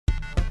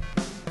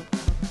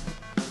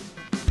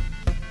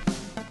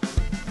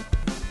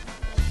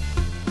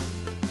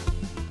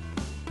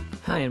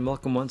Hi, and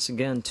welcome once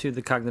again to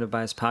the Cognitive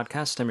Bias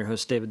Podcast. I'm your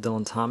host, David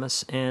Dylan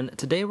Thomas, and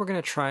today we're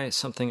going to try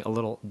something a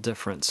little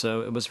different. So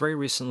it was very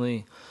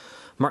recently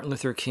Martin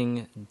Luther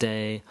King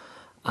Day,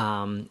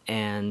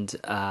 and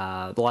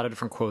a lot of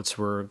different quotes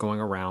were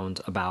going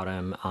around about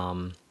him.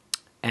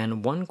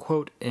 And one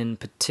quote in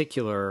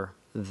particular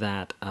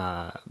that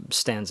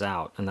stands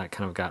out and that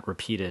kind of got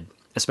repeated,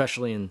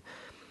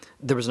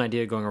 there was an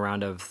idea going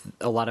around of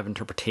a lot of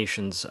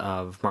interpretations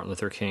of Martin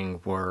Luther King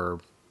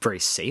were very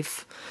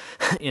safe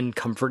and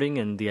comforting,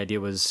 and the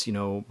idea was,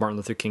 Martin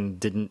Luther King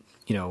didn't,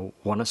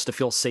 want us to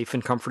feel safe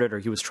and comforted, or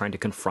he was trying to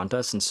confront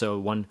us. And so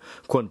one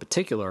quote in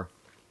particular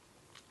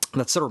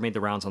that sort of made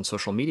the rounds on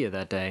social media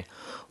that day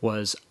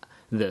was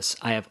this: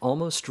 "I have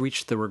almost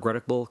reached the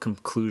regrettable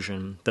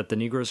conclusion that the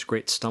Negro's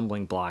great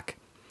stumbling block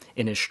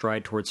in his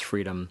stride towards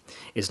freedom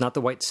is not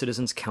the white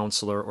citizen's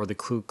counselor or the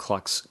Ku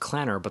Klux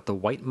Klanner, but the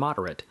white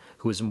moderate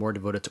who is more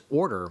devoted to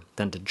order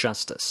than to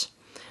justice."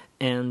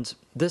 And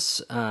this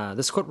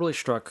quote really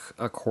struck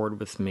a chord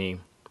with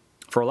me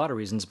for a lot of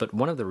reasons, but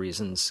one of the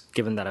reasons,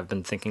 given that I've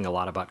been thinking a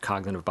lot about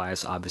cognitive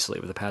bias, obviously,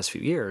 over the past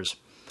few years,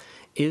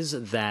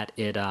 is that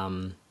it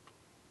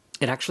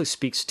actually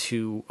speaks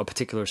to a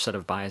particular set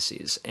of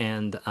biases.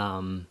 And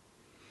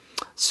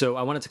so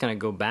I wanted to kind of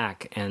go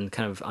back and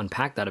kind of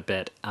unpack that a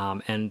bit.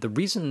 And the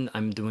reason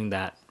I'm doing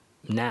that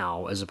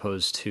now, as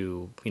opposed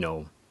to,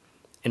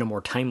 in a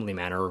more timely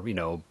manner,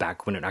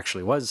 back when it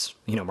actually was,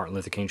 Martin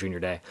Luther King Jr.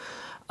 Day,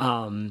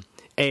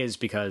 A, is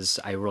because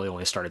I really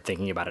only started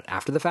thinking about it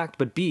after the fact,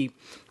 but B,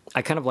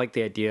 I kind of like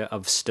the idea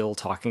of still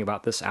talking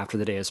about this after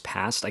the day has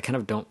passed. I kind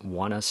of don't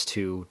want us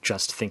to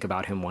just think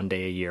about him one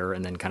day a year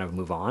and then kind of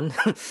move on.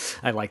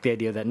 I like the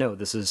idea that, no,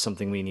 this is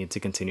something we need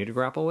to continue to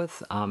grapple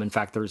with. In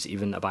fact, there's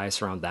even a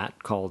bias around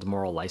that called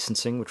moral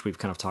licensing, which we've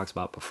kind of talked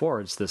about before.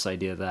 It's this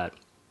idea that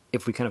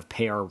if we kind of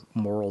pay our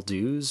moral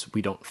dues,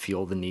 we don't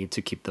feel the need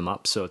to keep them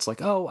up. So it's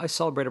like, oh, I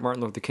celebrated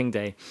Martin Luther King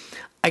Day,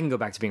 I can go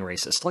back to being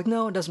racist. Like,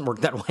 no, it doesn't work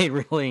that way,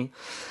 really.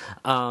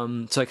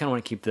 So I kind of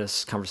want to keep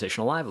this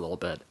conversation alive a little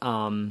bit.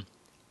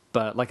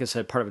 But like I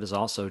said, part of it is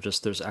also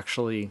just there's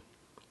actually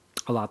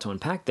a lot to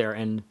unpack there.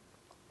 And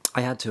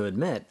I had to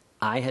admit,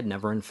 I had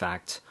never, in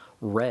fact,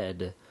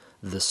 read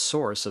the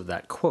source of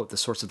that quote. The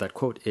source of that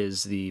quote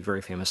is the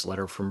very famous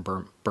letter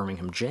from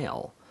Birmingham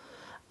Jail.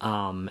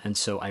 And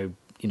so I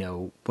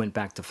went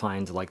back to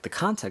find the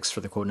context for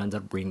the quote and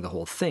ended up reading the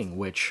whole thing,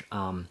 which,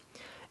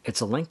 it's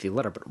a lengthy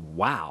letter, but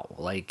wow,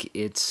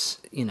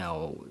 it's,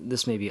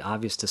 this may be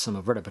obvious to some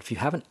who've read it, but if you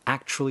haven't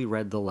actually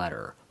read the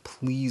letter,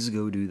 please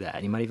go do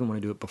that. You might even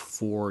want to do it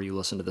before you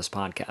listen to this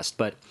podcast,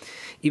 but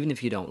even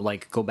if you don't,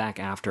 go back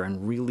after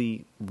and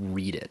really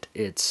read it.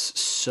 It's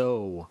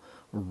so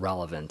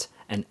relevant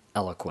and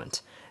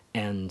eloquent,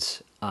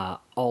 and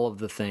all of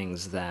the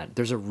things that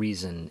there's a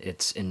reason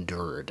it's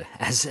endured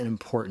as an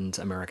important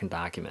American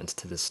document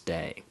to this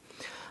day.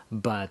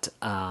 But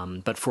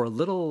for a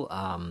little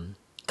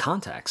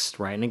context,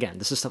 right? And again,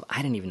 this is stuff I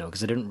didn't even know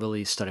because I didn't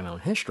really study my own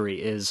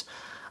history. Is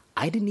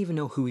I didn't even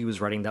know who he was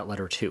writing that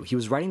letter to. He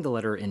was writing the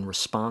letter in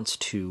response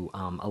to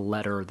a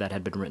letter that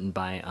had been written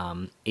by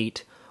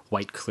 8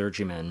 white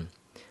clergymen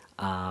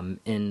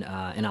in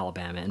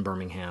Alabama, in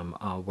Birmingham,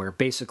 where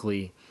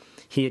basically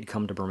he had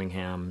come to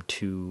Birmingham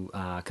to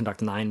conduct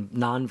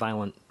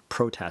nonviolent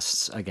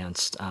protests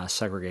against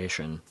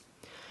segregation.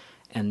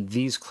 And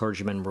these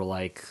clergymen were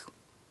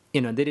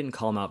they didn't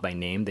call him out by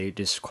name. They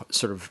just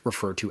sort of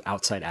referred to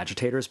outside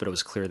agitators, but it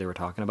was clear they were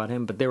talking about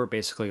him. But they were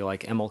basically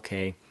like,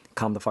 MLK,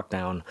 calm the fuck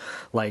down.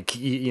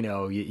 You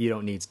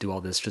don't need to do all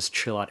this. Just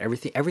chill out.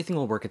 Everything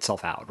will work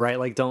itself out,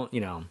 right? Don't,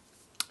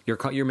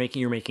 you're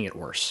making it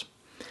worse.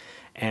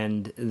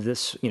 And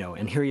this,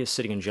 and here he is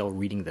sitting in jail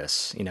reading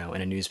this, in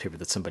a newspaper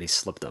that somebody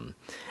slipped him.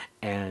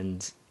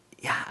 And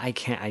yeah, I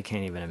can't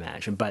even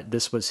imagine. But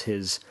this was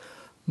his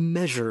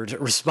measured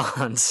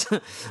response,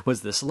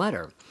 was this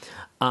letter.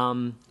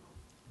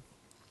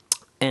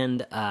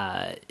 And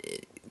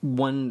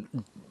one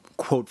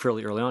quote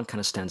fairly early on kind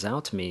of stands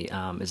out to me,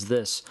 is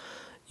this: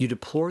 "You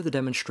deplore the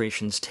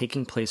demonstrations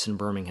taking place in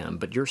Birmingham,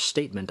 but your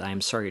statement, I am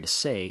sorry to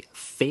say,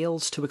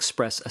 fails to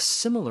express a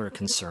similar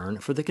concern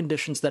for the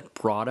conditions that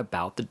brought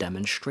about the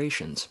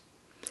demonstrations."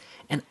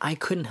 And I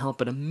couldn't help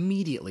but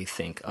immediately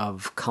think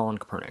of Colin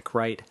Kaepernick,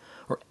 right?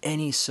 Or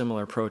any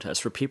similar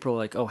protest where people are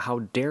like, oh, how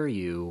dare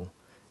you,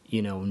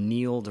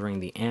 kneel during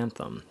the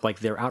anthem.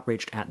 They're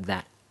outraged at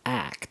that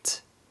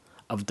act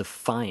of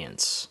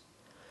defiance.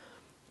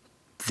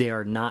 They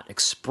are not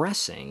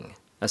expressing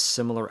a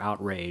similar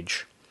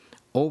outrage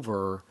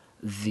over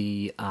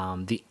the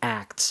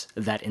acts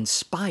that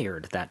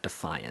inspired that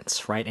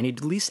defiance, right? And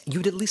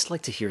you'd at least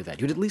like to hear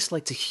that. You'd at least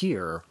like to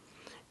hear,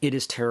 it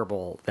is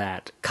terrible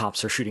that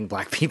cops are shooting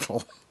black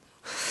people,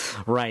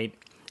 right?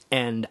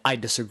 And I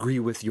disagree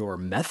with your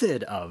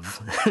method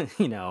of,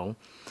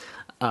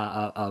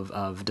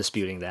 of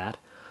disputing that,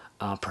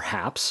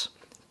 perhaps.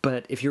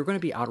 But if you're going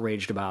to be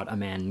outraged about a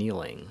man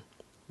kneeling,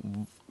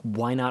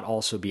 why not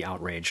also be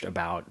outraged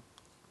about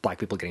black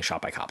people getting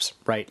shot by cops,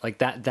 right? Like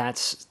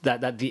that's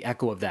the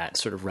echo of that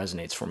sort of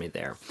resonates for me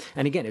there.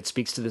 And again, it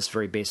speaks to this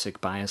very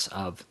basic bias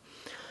of,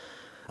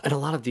 and a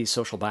lot of these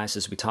social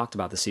biases we talked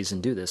about this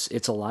season do this.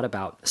 It's a lot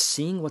about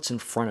seeing what's in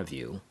front of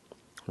you,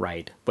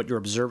 right? What you're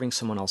observing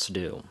someone else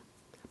do,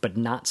 but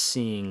not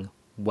seeing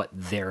what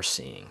they're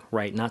seeing,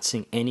 right? Not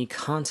seeing any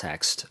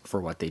context for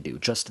what they do,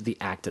 just the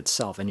act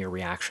itself and your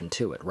reaction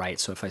to it, right?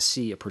 So if I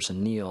see a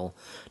person kneel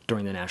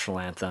during the national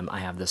anthem, I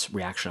have this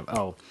reaction of,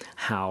 oh,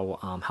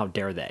 how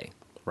dare they,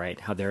 right?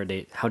 How dare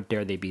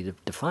they be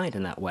defined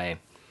in that way,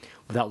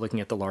 without looking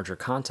at the larger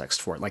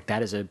context for it. Like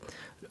that is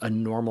a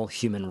normal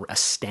human, a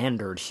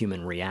standard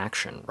human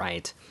reaction,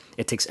 right?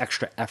 It takes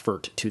extra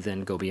effort to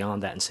then go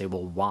beyond that and say,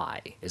 well,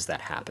 why is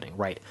that happening,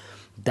 right?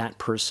 That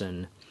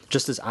person,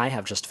 just as I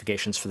have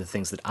justifications for the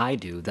things that I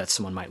do, that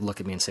someone might look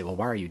at me and say, well,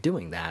 why are you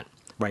doing that,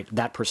 right?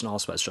 That person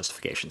also has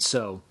justifications.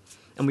 So,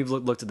 and we've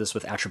looked at this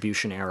with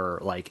attribution error,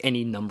 like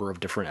any number of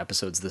different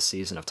episodes this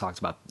season. I've talked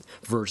about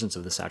versions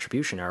of this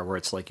attribution error where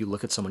it's like you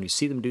look at someone, you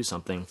see them do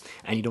something,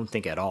 and you don't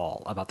think at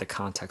all about the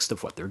context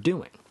of what they're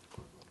doing.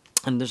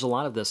 And there's a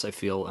lot of this, I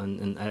feel,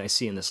 and I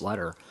see in this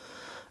letter,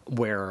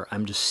 where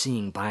I'm just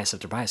seeing bias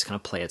after bias kind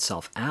of play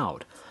itself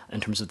out in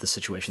terms of the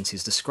situations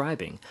he's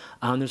describing.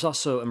 There's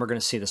also, and we're going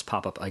to see this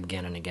pop up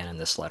again and again in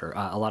this letter,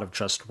 a lot of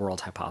just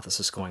world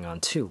hypothesis going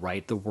on too,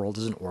 right? The world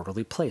is an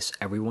orderly place.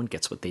 Everyone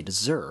gets what they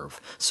deserve.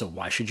 So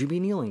why should you be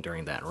kneeling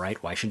during that,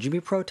 right? Why should you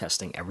be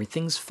protesting?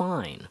 Everything's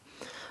fine.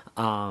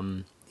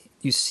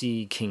 You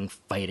see King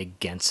fight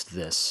against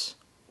this.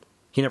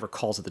 He never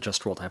calls it the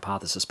just world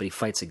hypothesis, but he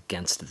fights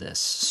against this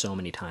so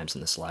many times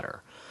in this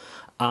letter.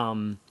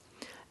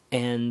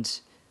 And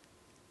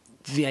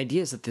the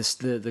idea is that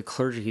the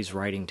clergy he's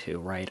writing to,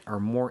 right, are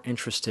more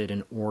interested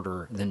in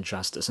order than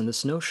justice. And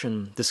this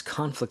notion, this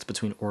conflict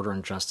between order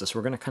and justice,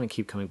 we're going to kind of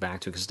keep coming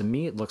back to, because to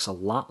me it looks a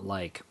lot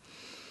like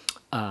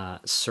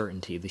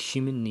certainty, the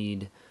human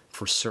need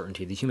for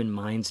certainty, the human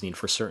mind's need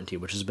for certainty,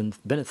 which has been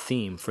a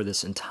theme for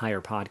this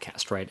entire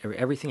podcast, right?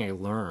 Everything I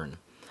learn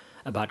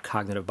about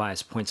cognitive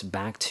bias points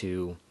back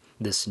to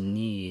this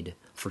need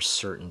for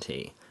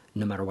certainty,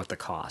 no matter what the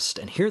cost.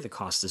 And here the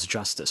cost is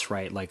justice,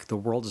 right? Like the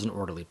world is an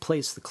orderly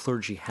place. The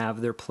clergy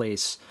have their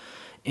place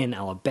in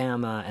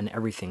Alabama and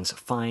everything's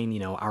fine.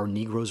 You know, our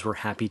Negroes were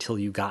happy till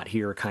you got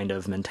here kind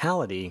of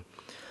mentality,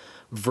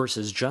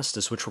 versus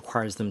justice, which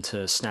requires them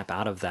to snap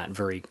out of that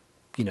very,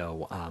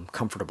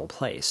 comfortable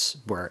place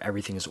where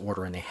everything is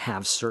order and they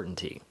have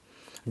certainty.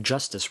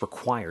 Justice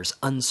requires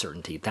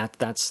uncertainty.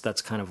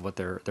 That's kind of what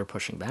they're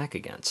pushing back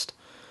against.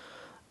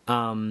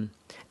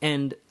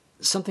 And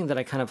something that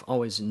I kind of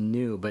always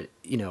knew, but,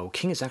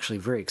 King is actually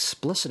very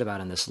explicit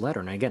about in this letter,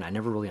 and again, I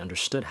never really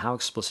understood how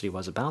explicit he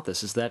was about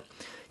this, is that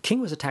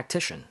King was a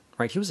tactician,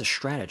 right? He was a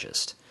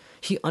strategist.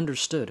 He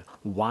understood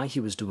why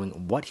he was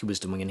doing what he was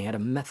doing, and he had a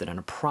method and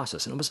a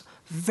process, and it was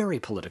very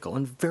political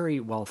and very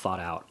well thought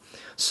out.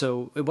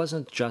 So it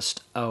wasn't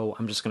just, oh,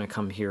 I'm just going to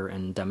come here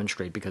and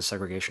demonstrate because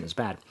segregation is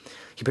bad.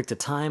 He picked a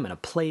time and a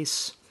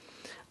place,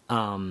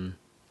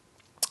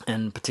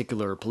 and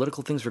particular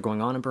political things were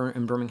going on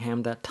in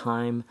Birmingham that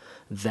time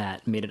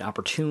that made it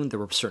opportune. There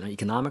were certain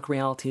economic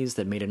realities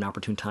that made it an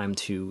opportune time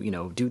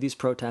to, do these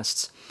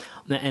protests.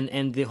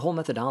 And the whole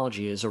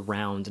methodology is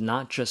around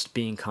not just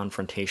being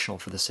confrontational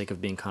for the sake of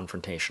being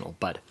confrontational,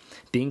 but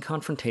being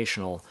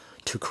confrontational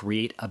to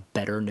create a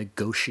better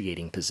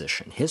negotiating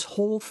position. His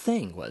whole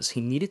thing was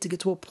he needed to get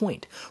to a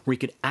point where he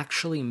could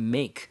actually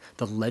make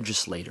the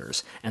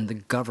legislators and the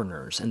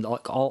governors and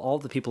all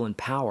the people in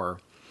power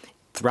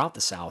throughout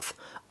the South,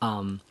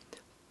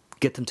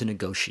 get them to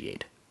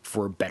negotiate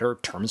for better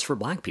terms for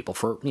black people,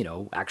 for,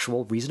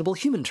 actual reasonable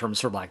human terms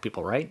for black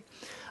people, right?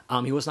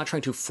 He was not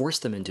trying to force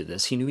them into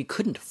this. He knew he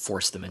couldn't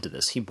force them into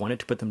this. He wanted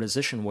to put them in a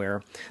position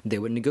where they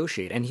would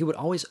negotiate, and he would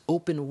always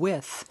open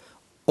with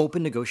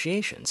open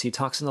negotiations. He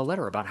talks in the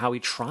letter about how he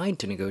tried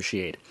to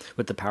negotiate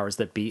with the powers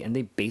that be, and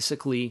they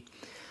basically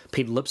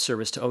paid lip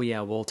service to, oh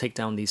yeah, we'll take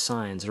down these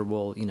signs, or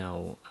we'll,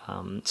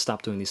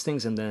 stop doing these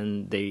things, and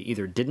then they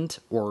either didn't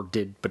or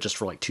did, but just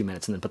for like 2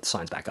 minutes, and then put the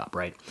signs back up,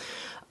 right?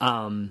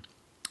 So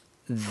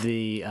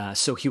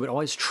he would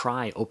always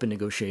try open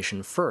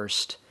negotiation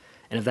first,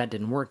 and if that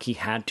didn't work, he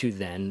had to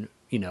then,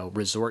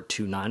 resort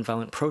to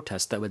nonviolent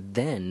protest that would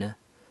then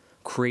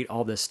create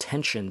all this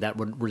tension that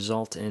would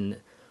result in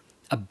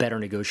a better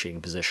negotiating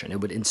position.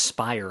 It would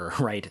inspire,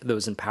 right,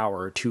 those in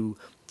power to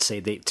say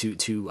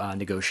to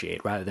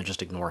negotiate rather than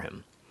just ignore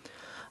him.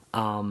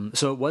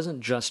 So it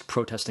wasn't just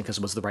protesting because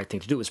it was the right thing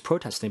to do. It was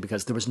protesting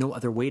because there was no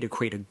other way to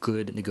create a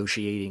good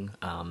negotiating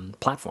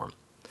platform.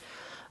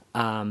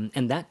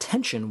 And that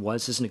tension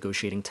was his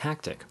negotiating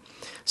tactic.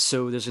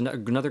 So there's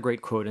another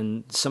great quote,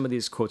 and some of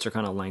these quotes are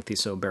kind of lengthy,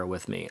 so bear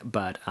with me.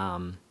 But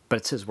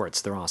it's his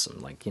words. They're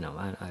awesome. Like,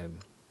 I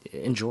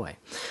enjoy.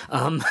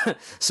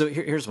 So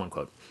here's one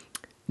quote.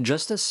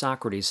 Just as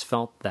Socrates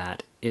felt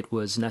that it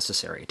was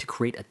necessary to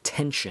create a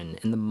tension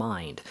in the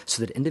mind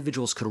so that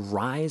individuals could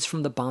rise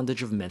from the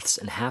bondage of myths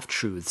and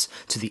half-truths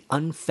to the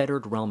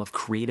unfettered realm of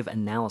creative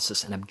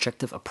analysis and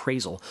objective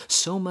appraisal,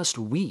 so must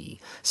we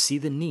see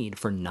the need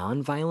for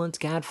nonviolent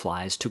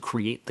gadflies to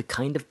create the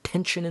kind of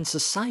tension in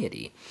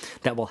society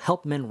that will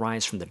help men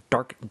rise from the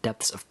dark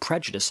depths of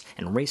prejudice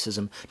and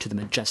racism to the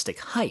majestic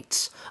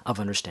heights of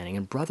understanding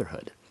and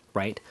brotherhood,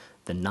 right?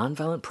 The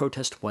nonviolent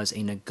protest was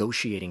a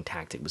negotiating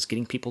tactic. It was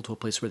getting people to a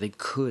place where they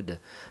could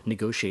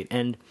negotiate.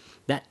 And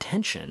that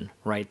tension,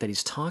 right, that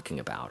he's talking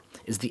about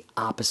is the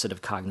opposite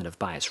of cognitive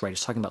bias, right?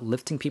 He's talking about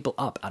lifting people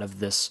up out of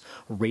this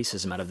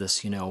racism, out of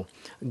this,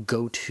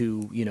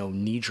 go-to,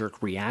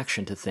 knee-jerk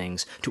reaction to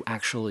things to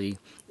actually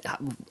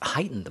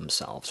heighten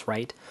themselves,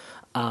 right?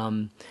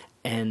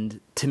 And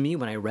to me,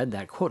 when I read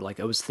that quote,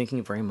 I was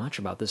thinking very much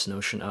about this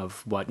notion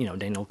of what,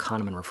 Daniel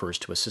Kahneman refers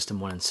to as System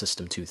 1 and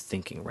System 2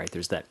 thinking, right?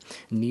 There's that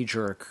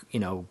knee-jerk,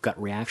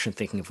 gut reaction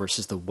thinking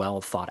versus the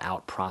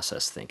well-thought-out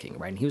process thinking,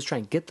 right? And he was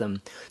trying to get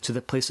them to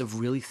the place of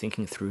really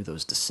thinking through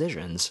those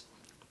decisions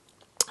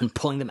and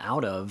pulling them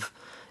out of,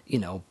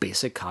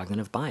 basic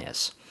cognitive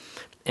bias.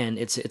 And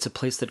it's a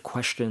place that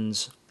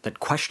questions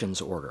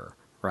order,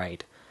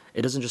 right?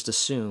 It doesn't just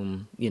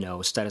assume,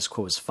 status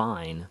quo is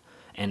fine,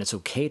 and it's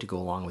okay to go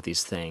along with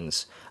these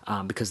things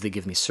because they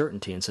give me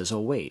certainty, and says,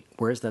 oh, wait,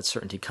 where is that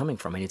certainty coming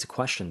from? I need to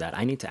question that.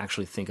 I need to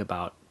actually think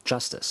about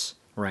justice,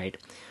 right?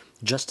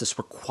 Justice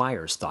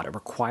requires thought. It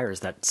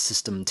requires that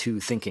System 2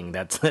 thinking.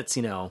 That's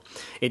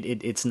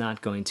it's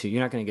not going to,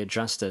 you're not going to get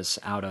justice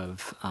out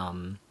of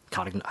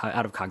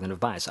cognitive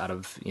bias, out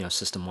of,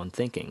 System 1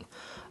 thinking,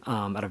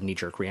 out of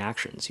knee-jerk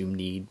reactions. You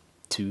need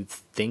to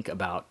think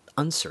about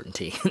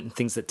uncertainty,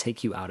 things that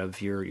take you out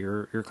of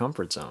your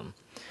comfort zone.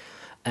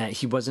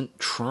 He wasn't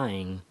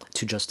trying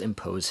to just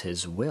impose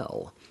his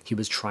will. He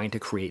was trying to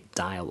create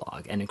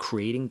dialogue, and in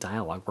creating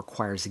dialogue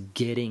requires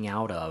getting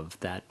out of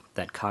that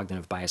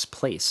cognitive bias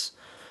place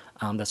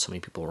that so many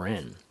people are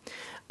in.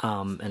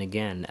 And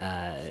again,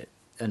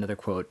 another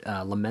quote,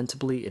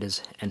 lamentably, it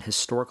is an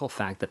historical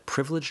fact that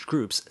privileged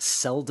groups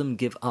seldom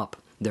give up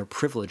their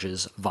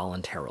privileges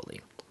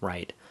voluntarily,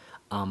 right?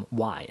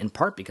 Why? In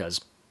part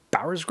because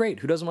power is great.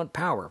 Who doesn't want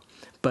power?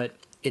 But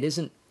it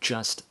isn't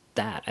just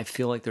that. I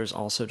feel like there's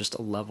also just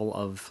a level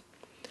of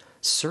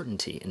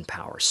certainty in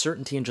power,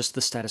 certainty in just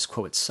the status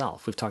quo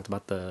itself. We've talked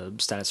about the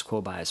status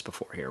quo bias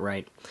before here,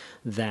 right?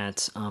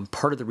 That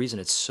part of the reason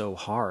it's so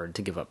hard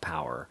to give up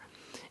power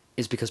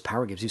is because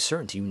power gives you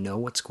certainty. You know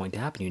what's going to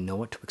happen. You know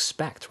what to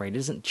expect, right? It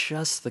isn't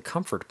just the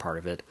comfort part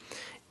of it.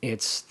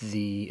 It's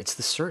the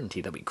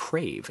certainty that we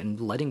crave,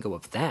 and letting go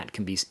of that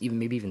can be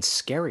maybe even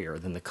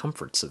scarier than the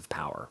comforts of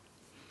power.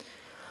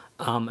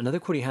 Another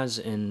quote he has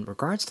in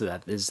regards to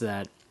that is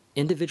that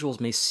individuals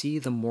may see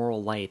the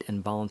moral light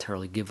and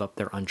voluntarily give up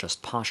their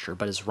unjust posture,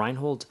 but as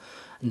Reinhold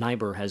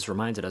Niebuhr has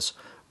reminded us,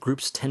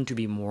 groups tend to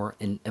be more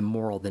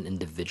immoral than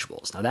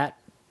individuals. Now that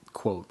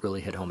quote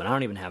really hit home, and I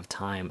don't even have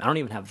time, I don't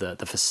even have the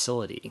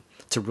facility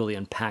to really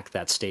unpack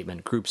that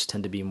statement. Groups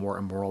tend to be more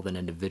immoral than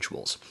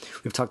individuals.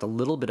 We've talked a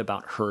little bit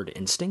about herd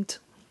instinct,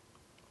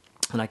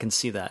 and I can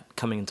see that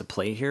coming into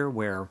play here,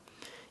 where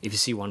if you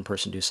see one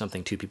person do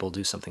something, two people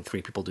do something,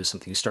 three people do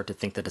something, you start to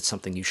think that it's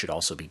something you should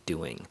also be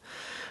doing,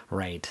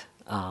 right?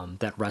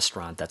 That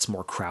restaurant that's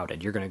more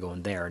crowded, you're going to go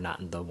in there, not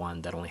in the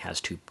one that only has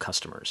two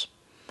customers.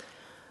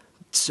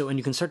 So, and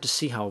you can start to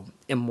see how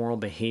immoral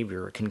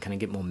behavior can kind of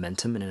get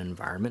momentum in an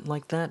environment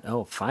like that.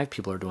 Oh, 5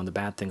 people are doing the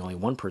bad thing, only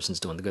one person's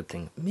doing the good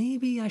thing.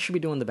 Maybe I should be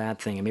doing the bad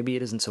thing, and maybe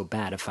it isn't so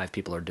bad if 5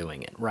 people are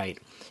doing it, right?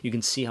 You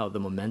can see how the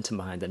momentum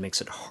behind that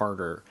makes it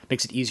harder,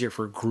 makes it easier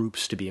for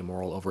groups to be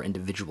immoral over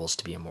individuals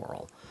to be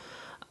immoral.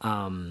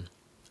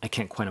 I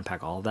can't quite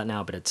unpack all of that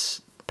now, but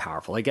it's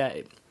powerful.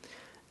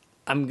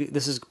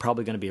 This is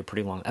probably going to be a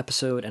pretty long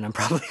episode, and I'm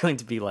probably going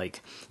to be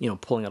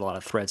pulling out a lot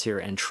of threads here,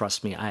 and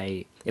trust me,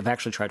 if I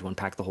actually tried to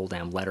unpack the whole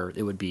damn letter,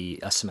 it would be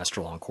a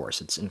semester-long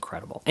course. It's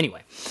incredible.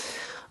 Anyway,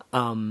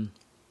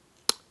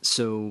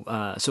 so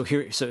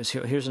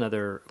here's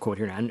another quote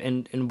here now,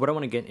 and what I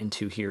want to get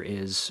into here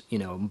is,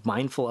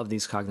 mindful of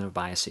these cognitive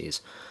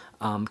biases.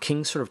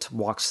 King sort of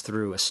walks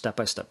through a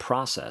step-by-step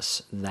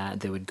process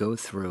that they would go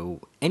through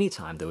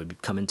anytime they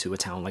would come into a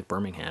town like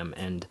Birmingham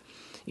and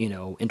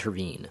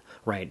intervene,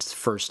 right?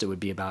 First, it would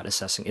be about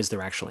assessing, is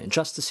there actually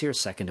injustice here?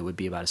 Second, it would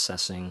be about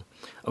assessing,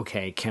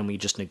 okay, can we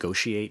just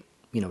negotiate,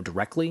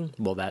 directly?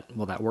 Will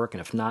that work?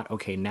 And if not,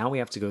 okay, now we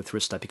have to go through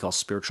a step he calls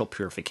spiritual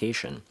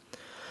purification.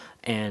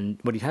 And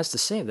what he has to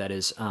say of that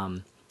is,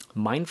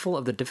 mindful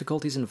of the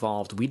difficulties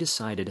involved, we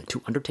decided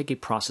to undertake a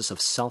process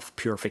of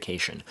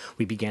self-purification.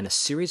 We began a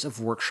series of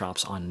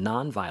workshops on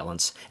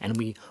nonviolence, and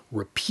we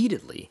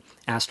repeatedly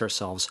asked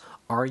ourselves,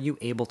 are you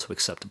able to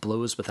accept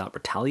blows without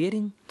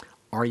retaliating?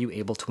 Are you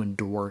able to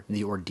endure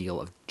the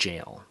ordeal of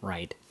jail,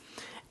 right?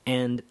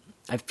 And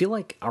I feel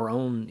like our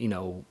own,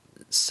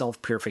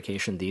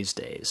 self-purification these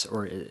days,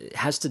 or it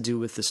has to do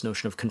with this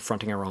notion of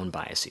confronting our own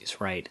biases,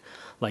 right?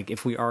 Like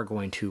if we are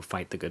going to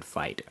fight the good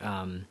fight,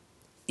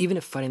 even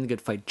if fighting the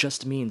good fight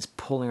just means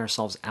pulling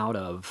ourselves out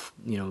of,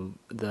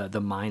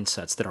 the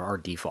mindsets that are our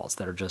defaults,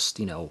 that are just,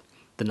 the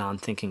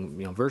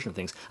non-thinking, version of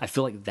things. I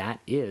feel like that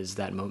is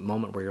that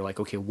moment where you're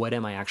like, okay, what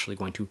am I actually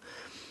going to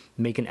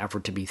make an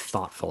effort to be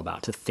thoughtful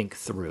about, to think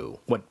through?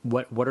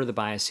 What are the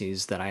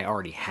biases that I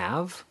already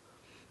have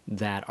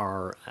that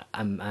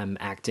I'm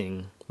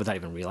acting without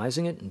even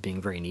realizing it and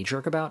being very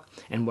knee-jerk about,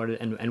 and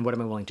what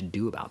am I willing to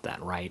do about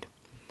that, right?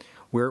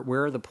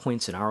 Where are the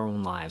points in our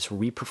own lives where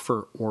we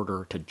prefer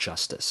order to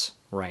justice,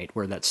 right?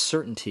 Where that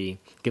certainty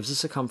gives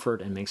us a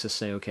comfort and makes us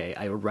say, okay,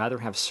 I would rather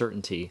have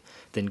certainty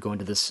than go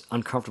into this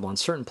uncomfortable,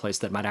 uncertain place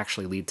that might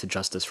actually lead to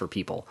justice for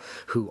people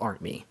who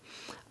aren't me.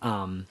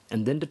 And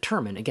then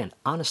determine, again,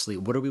 honestly,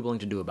 what are we willing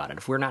to do about it?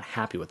 If we're not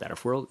happy with that,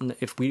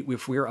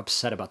 if we're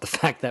upset about the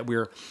fact that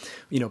we're,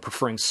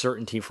 preferring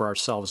certainty for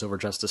ourselves over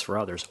justice for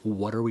others,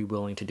 what are we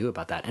willing to do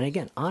about that? And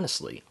again,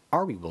 honestly,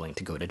 are we willing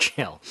to go to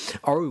jail?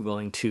 Are we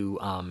willing to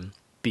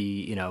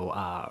be,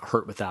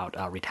 hurt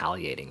without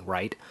retaliating?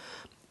 Right?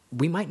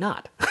 We might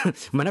not. We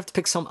might have to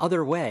pick some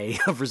other way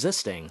of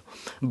resisting.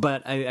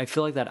 But I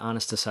feel like that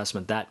honest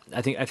assessment, that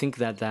I think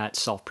that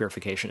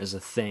self-purification is a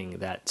thing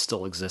that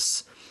still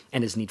exists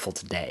and is needful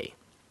today.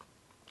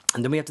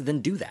 And then we have to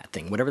then do that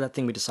thing, whatever that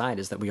thing we decide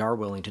is that we are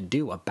willing to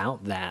do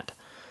about that,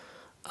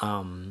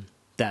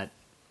 that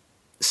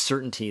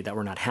certainty that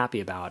we're not happy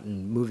about,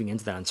 and moving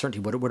into that uncertainty.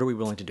 What are we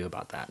willing to do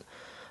about that?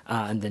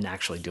 And then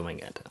actually doing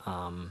it.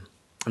 And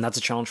that's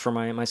a challenge for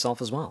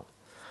myself as well.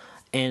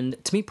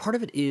 And to me, part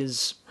of it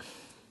is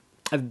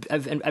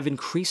I've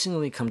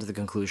increasingly come to the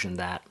conclusion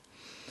that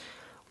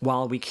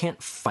while we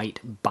can't fight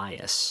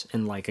bias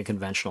in like a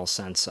conventional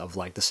sense of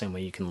like the same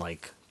way you can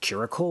like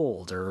cure a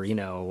cold or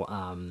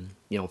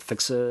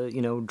fix a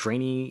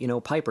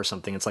drainy pipe or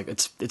something, it's like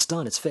it's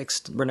done, it's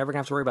fixed, we're never gonna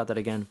have to worry about that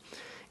again.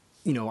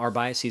 Our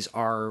biases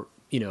are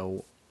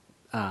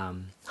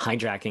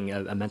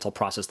hijacking a mental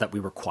process that we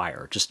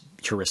require, just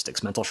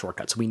heuristics, mental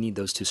shortcuts. We need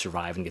those to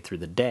survive and get through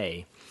the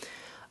day.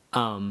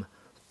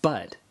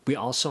 But we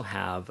also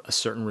have a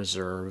certain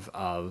reserve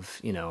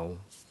of,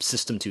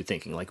 system two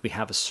thinking. Like we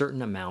have a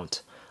certain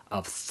amount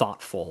of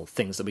thoughtful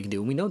things that we can do.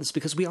 And we know this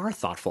because we are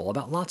thoughtful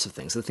about lots of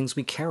things, the things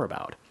we care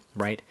about,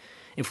 right?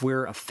 If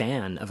we're a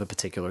fan of a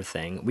particular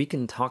thing, we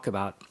can talk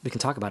about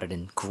it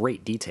in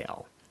great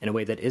detail in a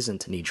way that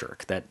isn't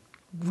knee-jerk, that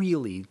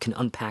really can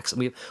unpack.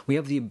 We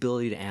have the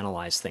ability to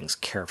analyze things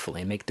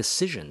carefully and make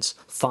decisions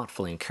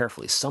thoughtfully and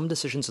carefully. Some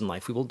decisions in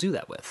life we will do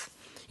that with.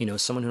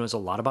 Someone who knows a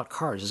lot about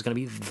cars is going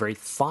to be very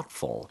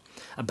thoughtful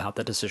about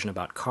that decision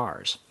about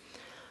cars.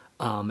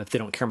 If they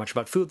don't care much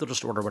about food, they'll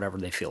just order whatever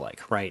they feel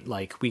like, right?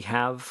 Like we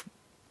have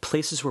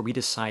places where we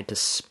decide to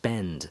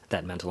spend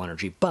that mental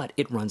energy, but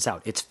it runs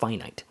out. It's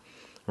finite,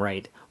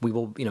 right? We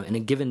will, in a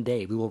given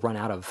day, we will run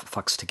out of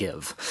fucks to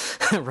give,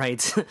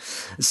 right?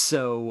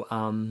 So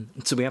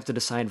we have to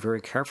decide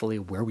very carefully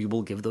where we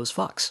will give those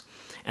fucks.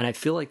 And I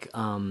feel like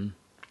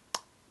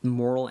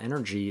moral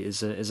energy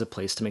is a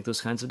place to make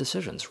those kinds of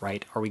decisions,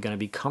 right? Are we going to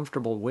be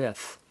comfortable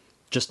with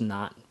just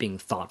not being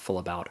thoughtful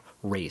about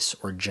race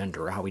or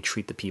gender or how we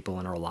treat the people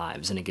in our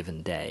lives in a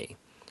given day,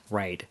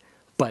 right?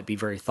 But be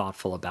very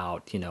thoughtful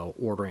about,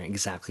 ordering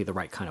exactly the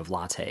right kind of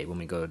latte when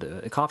we go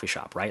to a coffee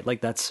shop, right?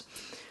 Like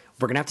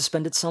we're going to have to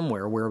spend it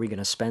somewhere. Where are we going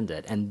to spend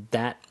it? And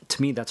that,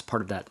 to me, that's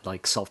part of that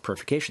like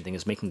self-purification thing,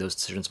 is making those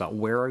decisions about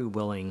where are we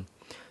willing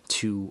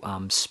to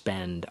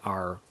spend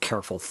our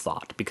careful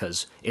thought,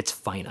 because it's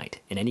finite.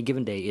 In any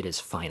given day, it is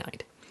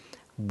finite.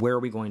 Where are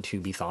we going to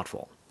be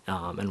thoughtful?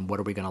 And what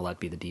are we going to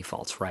let be the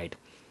defaults, right?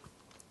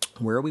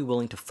 Where are we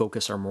willing to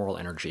focus our moral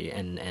energy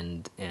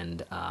and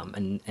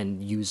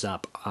use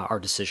up our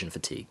decision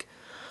fatigue?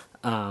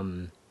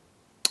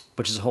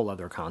 Which is a whole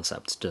other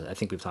concept I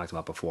think we've talked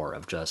about before,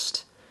 of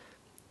just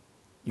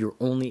you're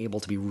only able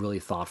to be really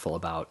thoughtful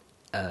about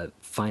a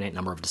finite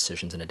number of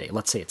decisions in a day.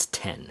 Let's say it's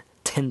 10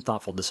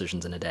 thoughtful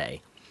decisions in a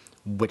day.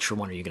 Which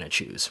one are you going to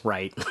choose,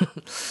 right?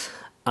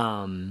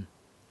 Only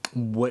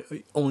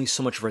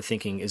so much of our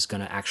thinking is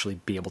going to actually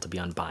be able to be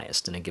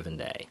unbiased in a given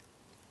day.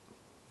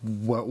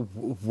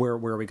 Where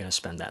are we going to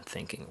spend that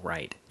thinking,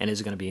 right? And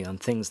is it going to be on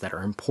things that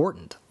are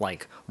important,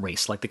 like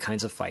race, like the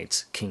kinds of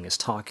fights King is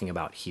talking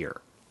about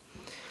here?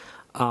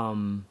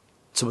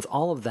 So with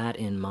all of that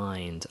in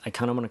mind, I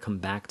kind of want to come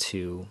back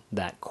to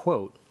that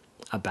quote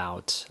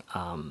about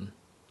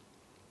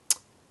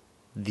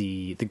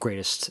the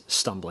greatest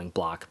stumbling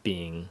block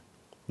being,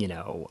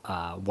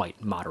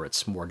 white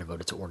moderates more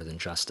devoted to order than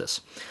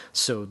justice.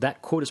 So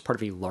that quote is part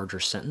of a larger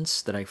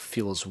sentence that I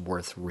feel is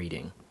worth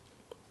reading.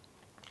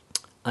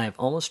 I have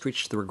almost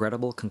reached the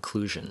regrettable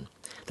conclusion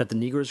that the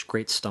Negro's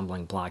great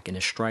stumbling block in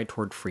his stride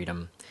toward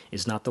freedom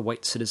is not the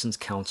white citizen's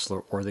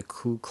counselor or the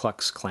Ku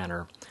Klux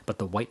Klanner, but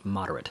the white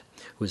moderate,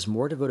 who is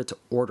more devoted to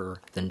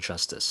order than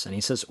justice. And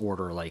he says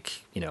order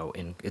like,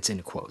 it's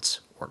in quotes,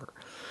 order.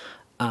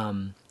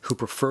 Who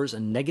prefers a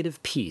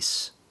negative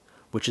peace,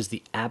 which is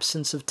the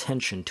absence of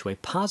tension, to a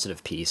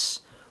positive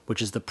peace,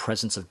 which is the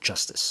presence of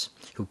justice,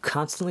 who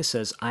constantly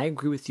says, I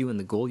agree with you in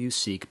the goal you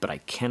seek, but I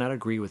cannot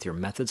agree with your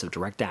methods of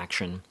direct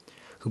action,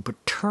 who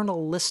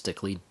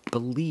paternalistically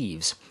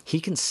believes he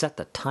can set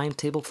the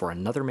timetable for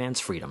another man's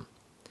freedom,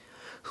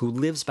 who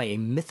lives by a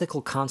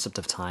mythical concept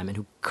of time and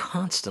who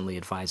constantly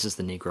advises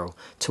the Negro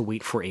to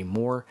wait for a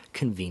more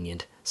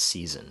convenient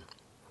season,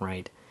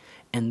 right?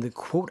 And the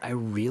quote I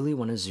really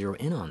want to zero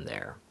in on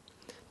there,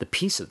 the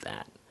piece of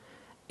that,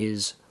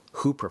 is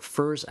who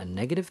prefers a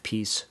negative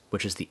peace,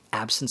 which is the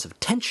absence of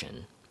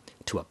tension,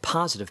 to a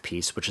positive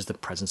peace, which is the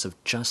presence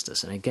of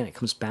justice. And again, it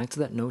comes back to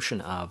that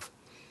notion of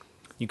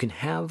you can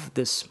have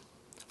this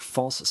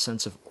false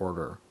sense of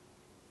order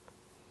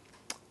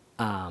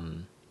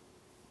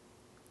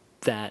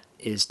that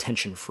is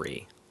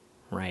tension-free,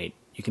 right?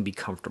 You can be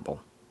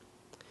comfortable.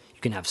 You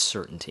can have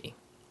certainty.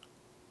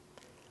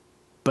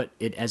 But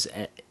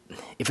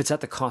if it's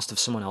at the cost of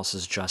someone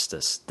else's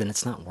justice, then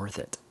it's not worth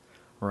it,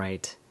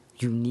 right?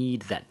 You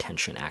need that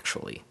tension,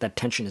 actually. That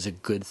tension is a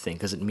good thing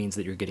because it means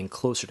that you're getting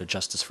closer to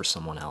justice for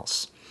someone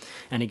else.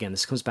 And again,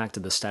 this comes back to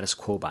the status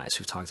quo bias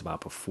we've talked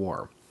about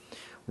before,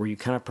 where you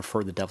kind of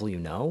prefer the devil you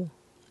know,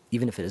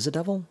 even if it is a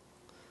devil.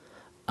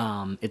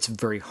 It's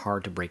very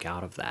hard to break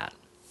out of that.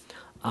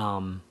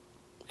 And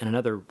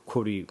another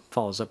quote he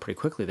follows up pretty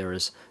quickly there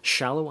is,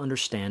 shallow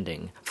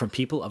understanding from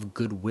people of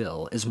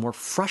goodwill is more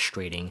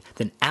frustrating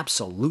than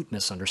absolute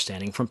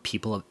misunderstanding from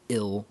people of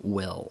ill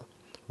will,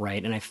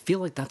 right? And I feel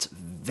like that's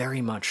very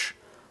much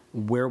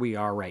where we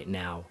are right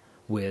now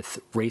with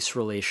race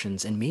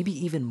relations, and maybe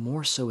even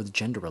more so with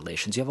gender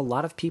relations. You have a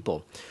lot of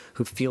people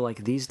who feel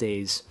like these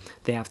days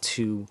they have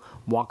to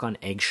walk on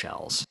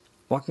eggshells.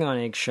 Walking on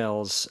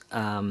eggshells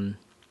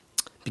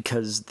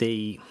because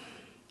they're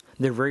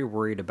very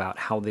worried about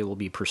how they will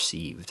be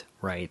perceived,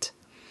 right?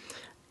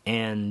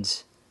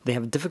 And they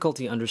have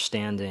difficulty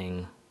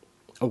understanding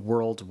a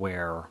world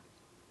where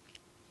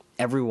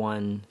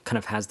everyone kind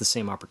of has the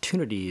same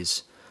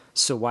opportunities,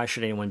 so why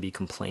should anyone be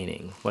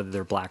complaining, whether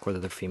they're black, whether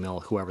they're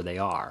female, whoever they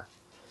are?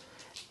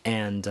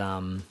 And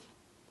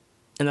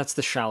that's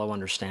the shallow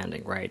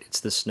understanding, right? It's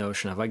this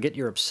notion of, I get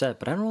you're upset,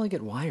 but I don't really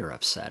get why you're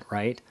upset,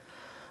 right?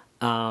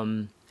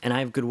 And I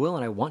have goodwill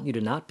and I want you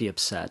to not be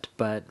upset,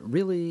 but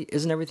really,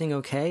 isn't everything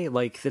okay?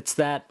 Like, it's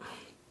the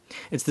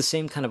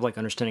same kind of like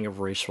understanding of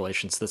race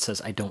relations that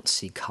says, I don't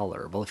see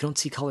color. Well, if you don't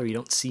see color, you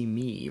don't see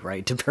me,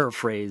 right? To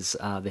paraphrase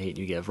The Hate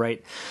You Give,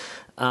 right?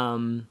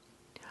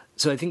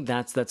 So I think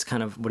that's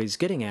kind of what he's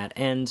getting at.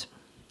 And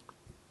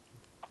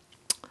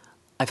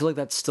I feel like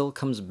that still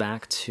comes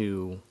back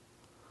to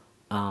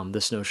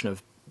this notion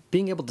of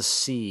being able to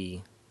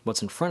see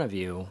what's in front of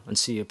you and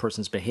see a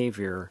person's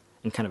behavior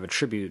and kind of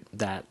attribute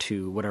that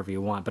to whatever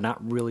you want, but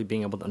not really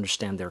being able to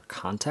understand their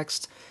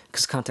context,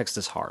 because context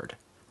is hard,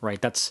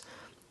 right? That's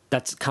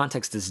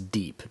context is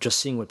deep. Just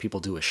seeing what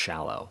people do is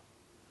shallow.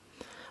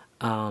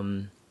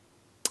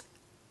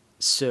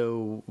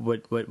 So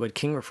what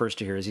King refers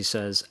to here is he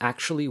says,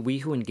 actually, we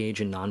who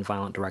engage in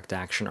nonviolent direct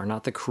action are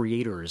not the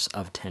creators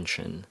of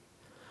tension.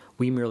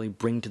 We merely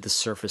bring to the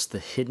surface the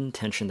hidden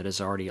tension that is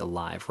already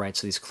alive, right?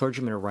 So these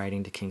clergymen are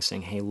writing to King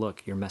saying, hey,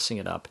 look, you're messing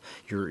it up.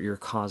 You're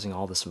causing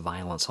all this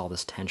violence, all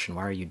this tension.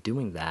 Why are you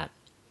doing that?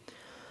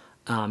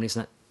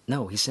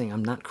 He's saying,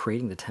 I'm not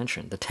creating the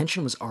tension. The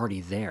tension was already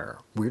there.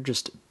 We're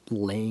just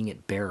laying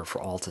it bare for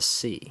all to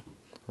see,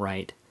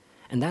 right?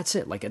 And that's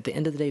it. Like, at the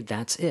end of the day,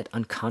 that's it.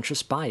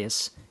 Unconscious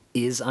bias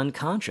is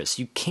unconscious.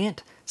 You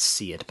can't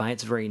see it by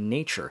its very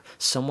nature.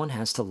 Someone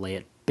has to lay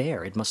it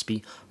bare. It must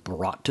be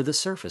brought to the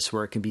surface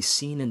where it can be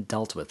seen and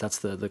dealt with. That's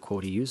the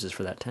quote he uses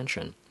for that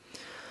tension.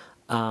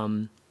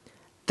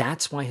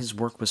 That's why his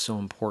work was so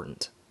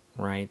important,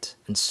 right?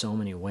 In so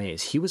many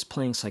ways. He was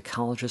playing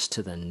psychologist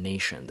to the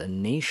nation. The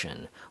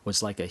nation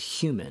was like a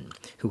human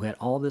who had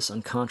all this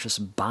unconscious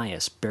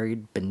bias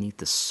buried beneath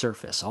the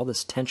surface, all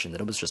this tension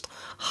that it was just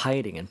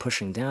hiding and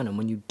pushing down. And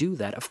when you do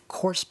that, of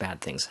course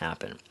bad things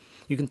happen.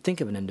 You can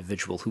think of an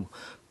individual who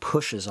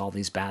pushes all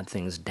these bad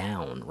things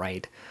down,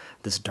 right?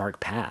 This dark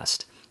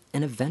past.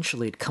 And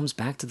eventually it comes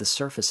back to the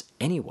surface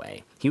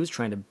anyway. He was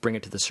trying to bring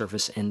it to the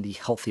surface in the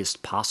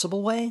healthiest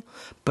possible way,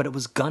 but it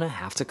was gonna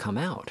have to come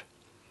out.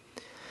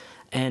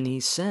 And he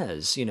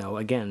says,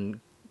 again,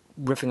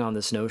 riffing on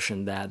this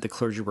notion that the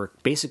clergy were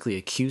basically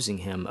accusing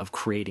him of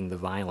creating the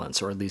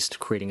violence, or at least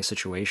creating a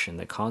situation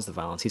that caused the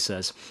violence. He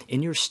says,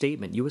 in your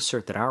statement, you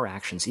assert that our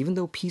actions, even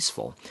though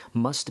peaceful,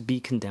 must be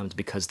condemned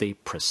because they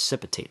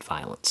precipitate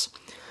violence.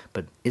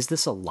 But is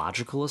this a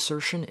logical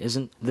assertion?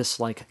 Isn't this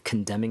like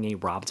condemning a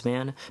robbed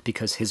man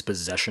because his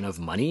possession of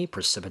money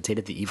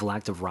precipitated the evil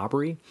act of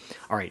robbery?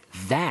 All right,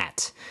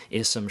 that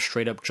is some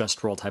straight up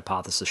just world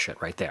hypothesis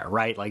shit right there,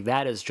 right? Like,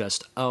 that is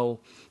just, oh,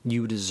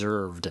 you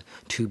deserved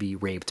to be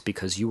raped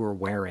because you were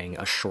wearing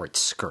a short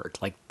skirt.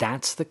 Like,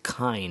 that's the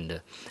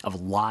kind of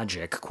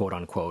logic, quote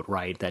unquote,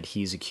 right, that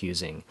he's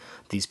accusing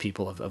these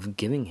people of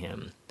giving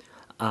him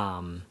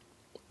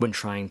when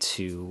trying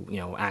to,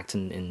 act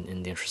in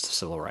the interest of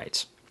civil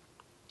rights.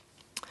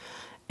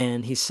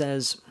 And he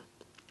says,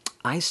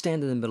 I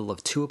stand in the middle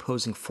of two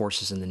opposing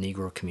forces in the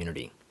Negro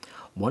community.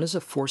 One is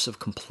a force of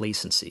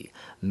complacency,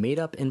 made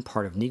up in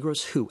part of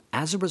Negroes who,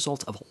 as a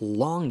result of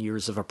long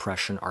years of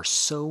oppression, are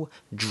so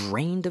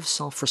drained of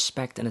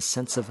self-respect and a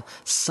sense of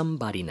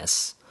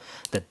somebodyness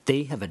that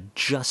they have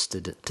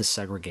adjusted to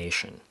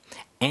segregation,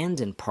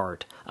 and in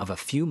part of a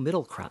few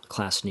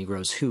middle-class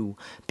Negroes who,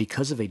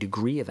 because of a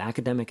degree of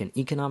academic and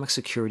economic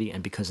security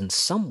and because in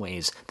some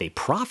ways they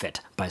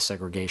profit by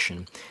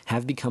segregation,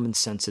 have become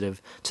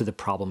insensitive to the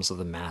problems of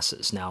the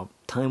masses. Now,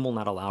 time will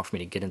not allow for me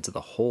to get into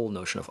the whole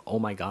notion of, oh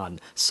my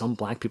God, some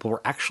black people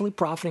were actually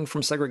profiting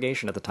from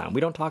segregation at the time.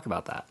 We don't talk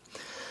about that.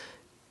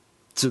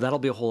 So that'll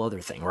be a whole other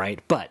thing, right?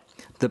 But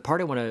the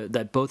part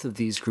that both of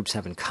these groups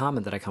have in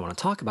common that I kind of want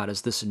to talk about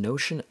is this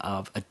notion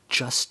of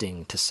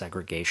adjusting to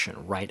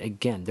segregation, right?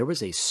 Again, there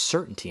was a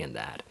certainty in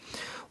that.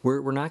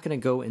 We're not going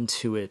to go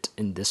into it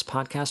in this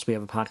podcast. We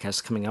have a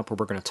podcast coming up where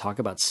we're going to talk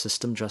about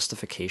system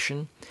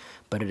justification,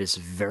 but it is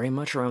very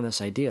much around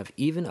this idea of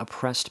even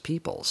oppressed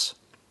peoples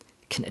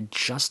can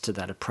adjust to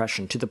that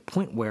oppression to the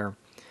point where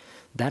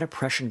that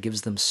oppression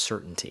gives them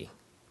certainty,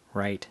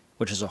 right?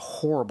 Which is a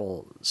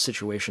horrible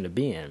situation to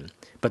be in,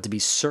 but to be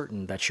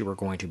certain that you were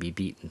going to be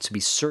beaten, to be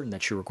certain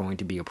that you were going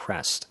to be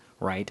oppressed,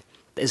 right,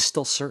 is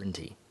still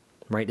certainty,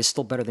 right? It's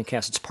still better than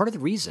chaos. It's part of the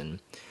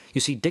reason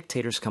you see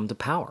dictators come to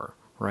power,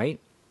 right?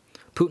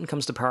 Putin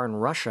comes to power in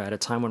Russia at a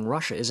time when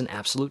Russia is in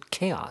absolute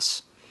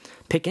chaos.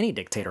 Pick any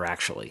dictator,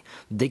 actually.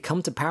 They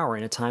come to power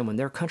in a time when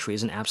their country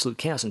is in absolute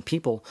chaos, and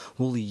people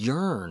will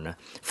yearn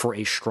for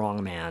a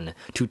strong man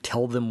to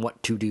tell them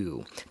what to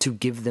do, to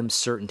give them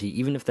certainty,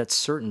 even if that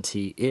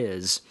certainty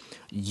is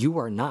you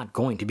are not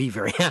going to be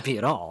very happy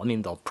at all. I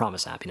mean, they'll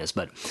promise happiness,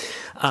 but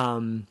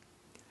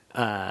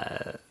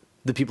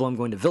the people I'm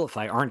going to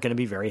vilify aren't going to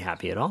be very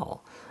happy at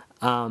all.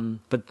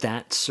 But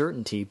that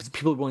certainty,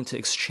 people are willing to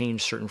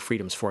exchange certain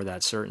freedoms for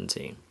that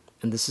certainty.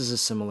 And this is a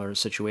similar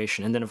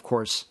situation. And then, of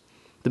course,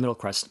 the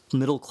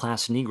middle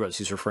class Negroes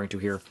he's referring to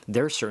here,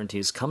 their certainty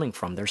is coming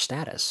from their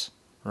status,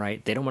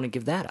 right? They don't want to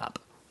give that up.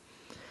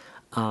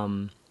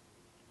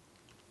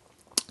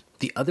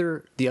 The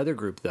other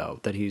group, though,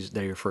 that he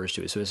refers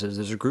to, so he says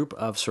there's a group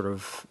of sort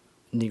of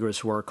Negroes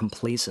who are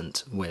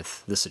complacent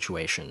with the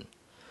situation,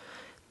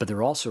 but there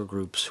are also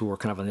groups who are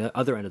kind of on the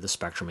other end of the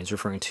spectrum. He's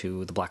referring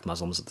to the black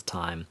Muslims at the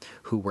time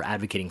who were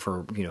advocating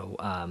for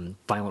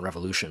violent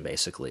revolution,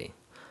 basically,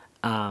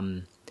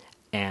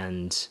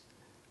 and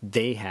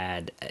they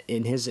had,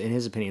 in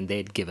his opinion, they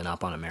had given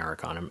up on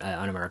America, on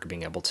America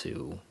being able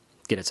to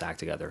get its act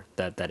together,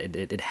 that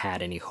it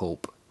had any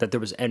hope, that there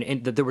was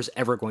that there was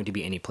ever going to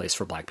be any place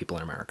for black people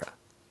in America.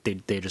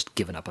 They had just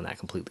given up on that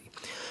completely,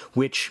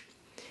 which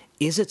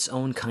is its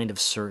own kind of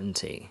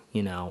certainty,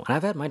 And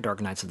I've had my dark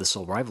nights of the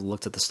soul where I've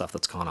looked at the stuff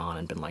that's gone on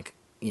and been like,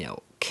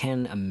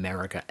 can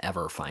America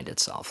ever find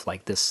itself?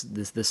 Like the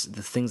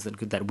things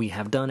that we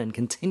have done and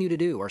continue to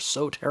do are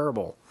so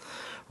terrible,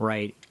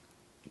 right?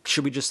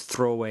 Should we just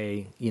throw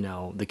away,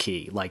 the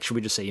key? Like, should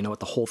we just say, what,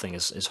 the whole thing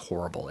is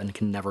horrible and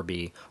can never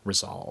be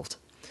resolved?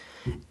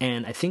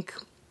 And I think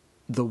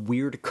the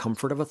weird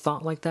comfort of a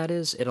thought like that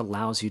is it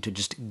allows you to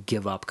just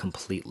give up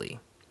completely.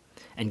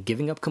 And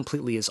giving up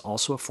completely is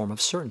also a form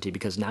of certainty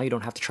because now you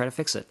don't have to try to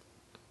fix it.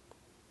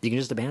 You can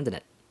just abandon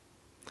it.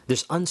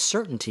 There's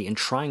uncertainty in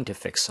trying to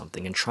fix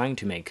something and trying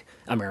to make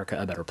America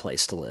a better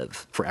place to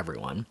live for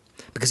everyone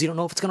because you don't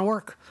know if it's going to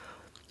work.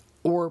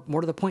 Or, more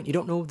to the point, you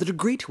don't know the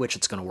degree to which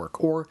it's going to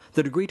work, or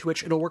the degree to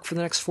which it'll work for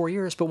the next 4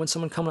 years, but when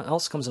someone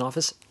else comes in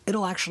office,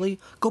 it'll actually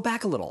go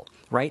back a little,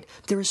 right?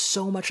 There is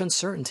so much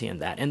uncertainty in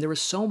that, and there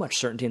is so much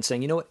certainty in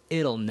saying,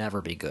 it'll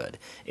never be good.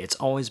 It's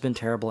always been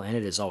terrible, and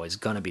it is always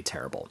going to be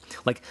terrible.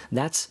 Like,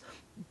 that's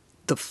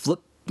the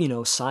flip,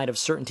 side of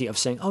certainty of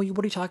saying, oh,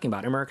 what are you talking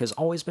about? America has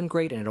always been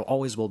great, and it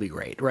always will be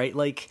great, right?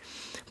 Like,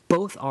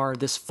 both are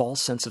this false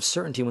sense of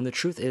certainty, when the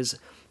truth is,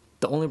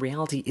 the only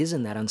reality is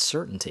in that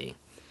uncertainty.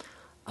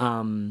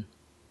 But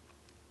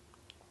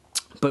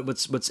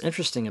what's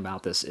interesting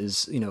about this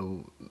is,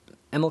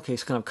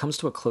 MLK kind of comes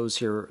to a close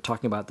here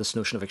talking about this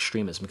notion of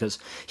extremism because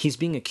he's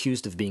being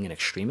accused of being an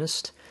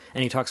extremist,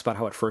 and he talks about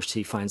how at first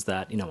he finds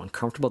that,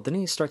 uncomfortable, then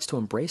he starts to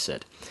embrace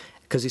it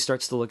because he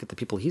starts to look at the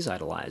people he's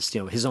idolized,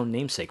 his own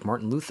namesake,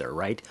 Martin Luther,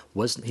 right?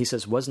 He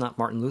says, was not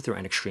Martin Luther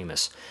an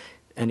extremist?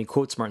 And he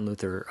quotes Martin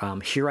Luther,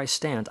 here I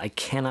stand, I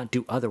cannot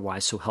do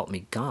otherwise, so help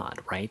me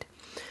God, right?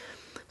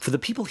 For the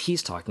people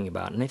he's talking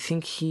about, and I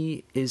think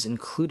he is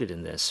included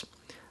in this,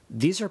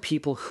 these are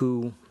people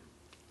who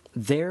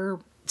their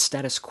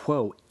status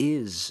quo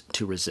is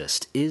to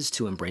resist, is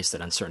to embrace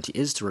that uncertainty,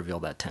 is to reveal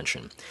that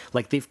tension.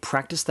 Like they've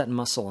practiced that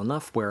muscle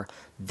enough where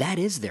that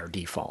is their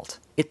default.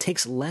 It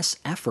takes less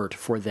effort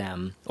for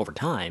them over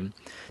time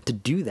to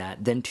do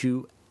that than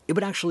it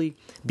would actually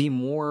be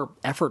more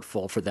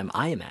effortful for them,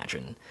 I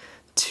imagine,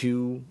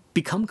 to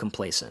become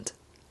complacent.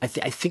 I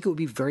think it would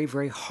be very,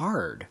 very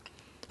hard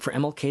for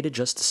MLK to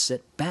just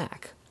sit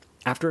back.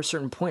 After a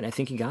certain point, I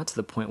think he got to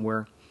the point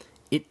where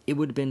it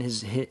would have been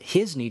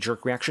his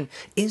knee-jerk reaction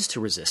is to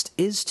resist,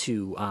 is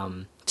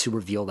to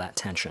reveal that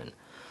tension.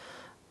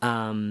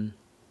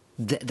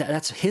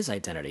 that's his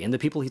identity. And the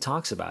people he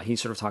talks about, he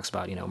sort of talks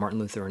about, Martin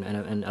Luther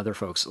and other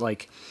folks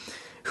like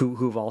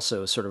who've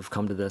also sort of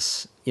come to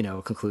this,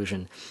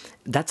 conclusion.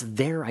 That's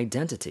their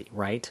identity,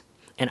 right?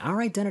 And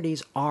our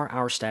identities are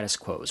our status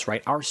quos,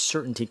 right? Our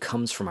certainty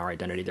comes from our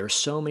identity. There are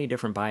so many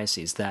different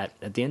biases that,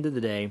 at the end of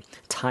the day,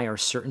 tie our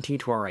certainty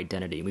to our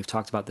identity. We've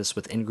talked about this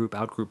with in-group,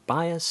 out-group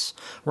bias,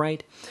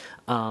 right?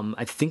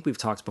 I think we've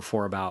talked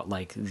before about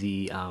like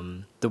the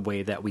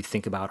way that we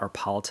think about our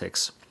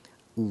politics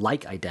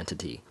like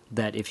identity.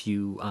 That if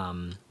you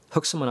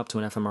hook someone up to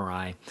an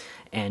fMRI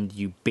and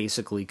you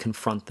basically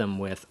confront them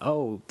with,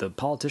 oh, the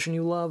politician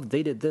you love,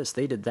 they did this,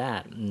 they did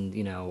that,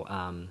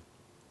 and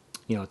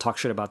talk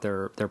shit about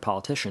their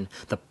politician,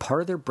 the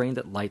part of their brain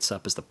that lights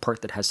up is the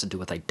part that has to do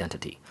with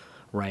identity,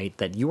 right?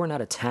 That you are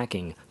not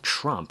attacking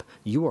Trump,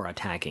 you are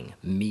attacking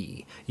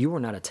me. You are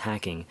not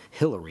attacking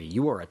Hillary,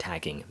 you are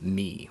attacking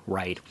me,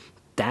 right?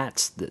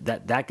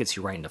 That gets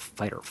you right into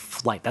fight or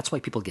flight. That's why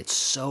people get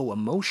so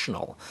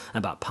emotional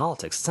about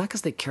politics. It's not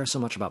because they care so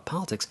much about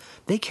politics.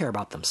 They care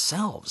about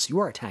themselves. You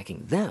are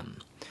attacking them.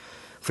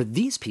 For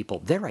these people,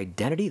 their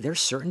identity, their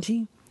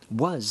certainty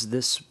was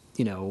this,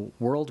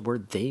 world where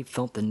they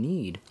felt the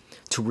need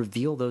to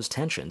reveal those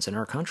tensions in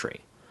our country,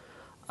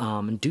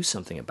 and do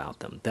something about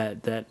them.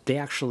 That they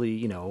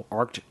actually,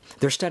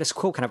 their status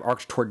quo kind of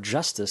arced toward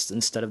justice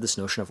instead of this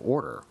notion of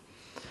order.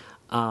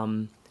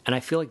 And I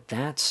feel like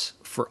that's,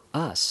 for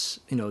us,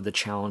 the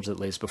challenge that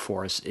lays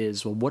before us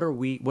is, well,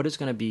 what is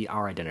going to be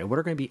our identity? What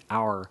are going to be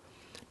our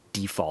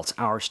defaults,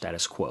 our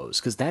status quos?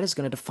 Because that is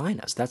going to define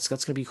us. That's going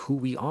to be who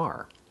we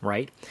are,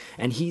 right?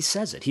 And he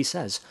says it. He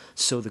says,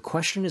 so the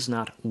question is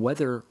not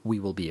whether we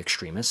will be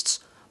extremists,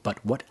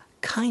 but what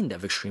kind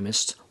of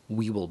extremists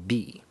we will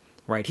be,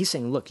 right? He's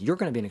saying, look, you're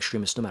going to be an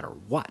extremist no matter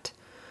what.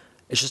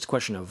 It's just a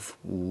question of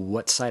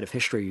what side of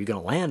history you're going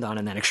to land on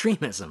in that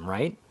extremism,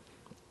 right?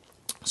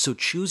 So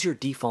choose your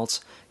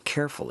defaults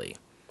carefully.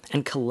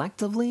 And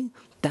collectively,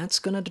 that's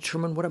going to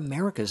determine what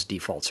America's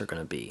defaults are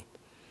going to be.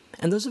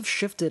 And those have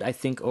shifted, I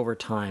think, over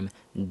time,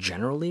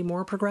 generally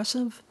more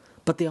progressive,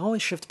 but they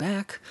always shift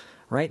back,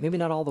 right? Maybe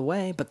not all the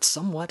way, but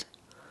somewhat.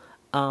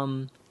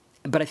 But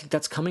I think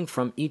that's coming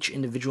from each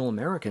individual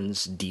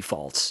American's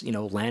defaults,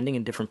 landing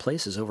in different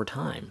places over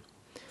time.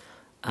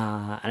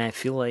 And I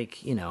feel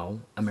like,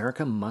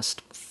 America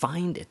must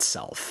find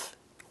itself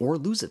or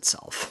lose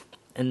itself.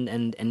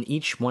 And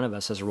each one of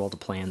us has a role to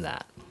play in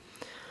that.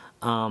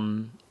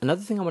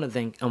 Another thing I want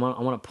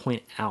to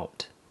point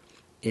out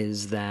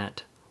is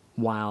that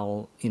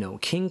while,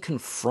 King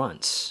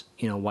confronts,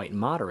 white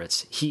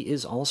moderates, he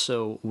is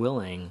also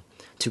willing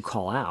to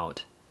call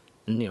out,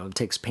 and,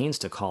 takes pains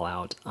to call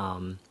out,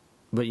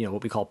 but,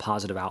 what we call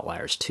positive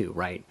outliers too,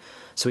 right?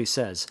 So he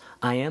says,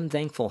 I am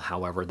thankful,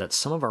 however, that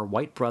some of our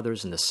white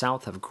brothers in the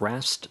South have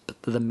grasped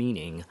the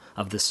meaning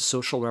of this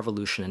social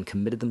revolution and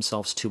committed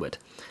themselves to it.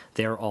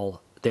 They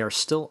are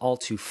still all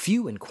too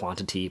few in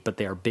quantity, but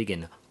they are big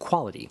in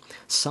quality.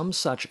 Some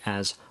such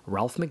as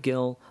Ralph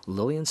McGill,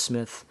 Lillian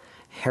Smith,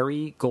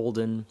 Harry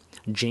Golden,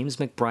 James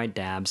McBride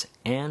Dabbs,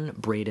 Anne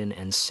Braden,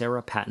 and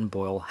Sarah Patton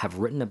Boyle have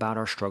written about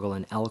our struggle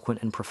in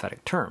eloquent and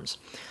prophetic terms.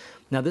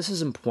 Now, this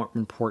is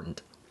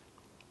important.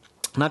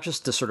 Not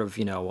just to sort of,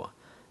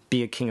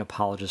 be a King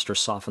apologist or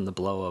soften the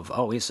blow of,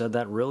 oh, he said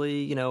that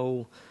really,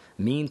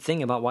 mean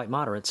thing about white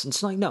moderates.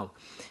 It's like, no.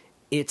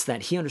 It's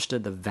that he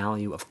understood the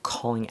value of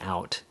calling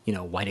out,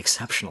 white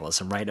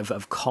exceptionalism, right?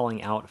 Of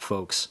calling out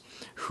folks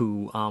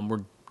who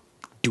were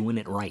doing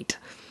it right.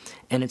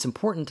 And it's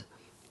important,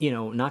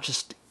 not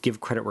just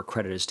give credit where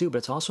credit is due, but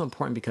it's also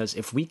important because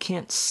if we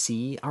can't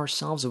see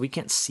ourselves, if we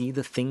can't see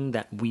the thing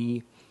that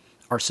we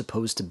are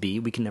supposed to be,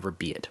 we can never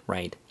be it,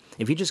 right?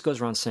 If he just goes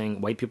around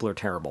saying white people are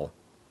terrible,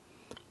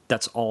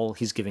 that's all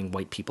he's giving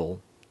white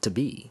people to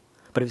be.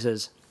 But if he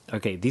says,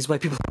 okay, these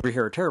white people over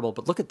here are terrible,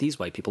 but look at these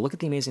white people. Look at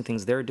the amazing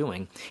things they're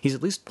doing. He's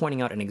at least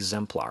pointing out an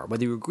exemplar.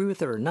 Whether you agree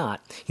with it or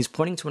not, he's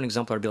pointing to an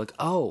exemplar to be like,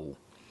 oh,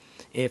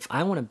 if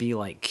I want to be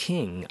like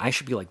King, I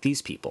should be like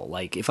these people.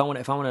 Like if I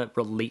want to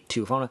relate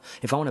to, if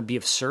I want to be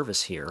of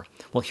service here,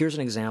 well, here's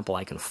an example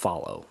I can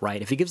follow,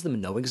 right? If he gives them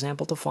no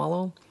example to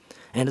follow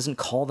and doesn't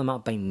call them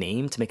out by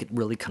name to make it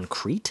really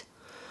concrete,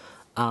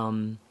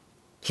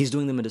 he's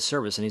doing them a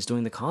disservice, and he's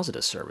doing the cause a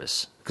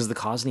disservice because the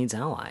cause needs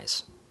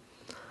allies.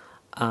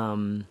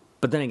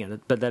 But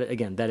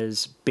that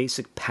is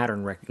basic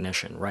pattern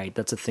recognition, right?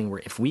 That's a thing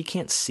where if we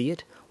can't see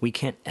it, we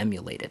can't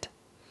emulate it.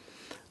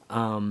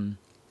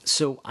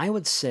 So I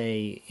would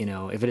say,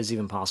 if it is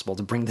even possible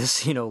to bring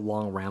this,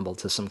 long ramble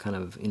to some kind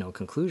of,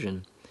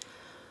 conclusion,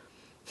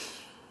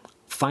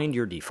 find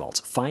your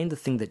defaults. Find the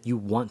thing that you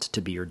want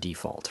to be your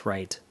default,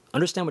 right?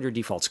 Understand what your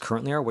defaults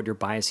currently are, what your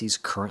biases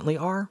currently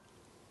are.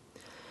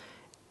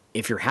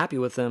 If you're happy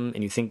with them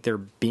and you think they're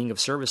being of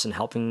service and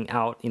helping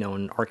out,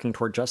 and arcing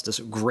toward justice,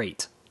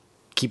 great.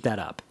 Keep that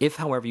up. If,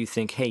 however, you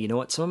think, hey, you know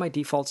what, some of my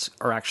defaults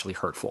are actually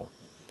hurtful,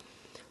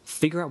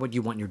 figure out what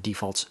you want your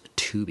defaults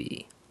to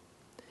be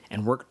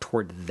and work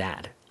toward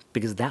that,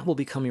 because that will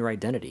become your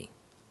identity.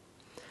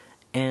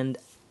 And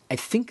I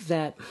think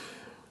that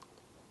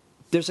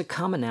there's a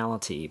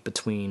commonality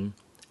between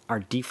our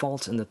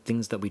defaults and the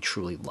things that we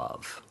truly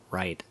love,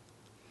 right?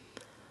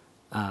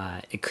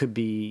 It could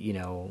be,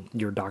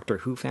 your Doctor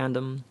Who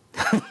fandom,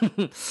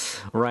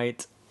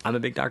 right? I'm a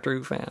big Doctor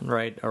Who fan,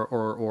 right?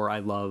 Or I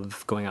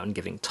love going out and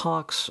giving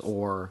talks,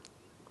 or,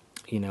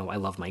 I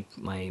love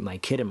my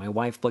kid and my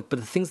wife, but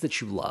the things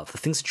that you love, the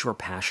things that you are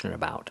passionate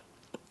about,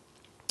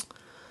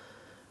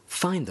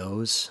 find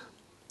those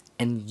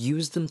and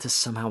use them to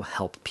somehow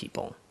help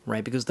people,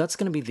 right? Because that's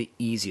going to be the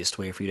easiest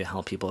way for you to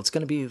help people. It's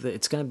going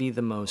to be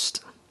the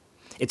most,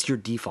 it's your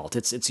default.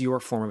 It's your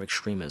form of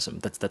extremism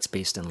that's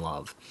based in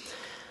love.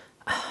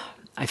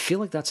 I feel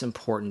like that's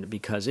important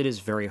because it is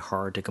very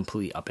hard to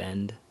completely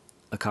upend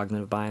a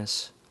cognitive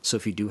bias. So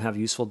if you do have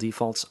useful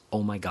defaults,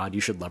 oh my God,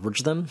 you should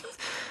leverage them,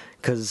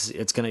 because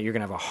you're gonna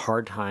have a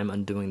hard time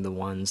undoing the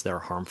ones that are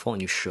harmful,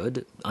 and you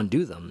should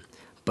undo them.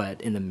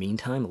 But in the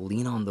meantime,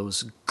 lean on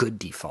those good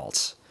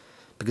defaults,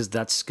 because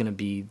that's going to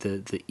be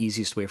the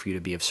easiest way for you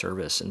to be of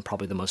service, and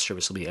probably the most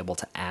service you'll be able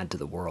to add to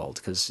the world,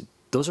 because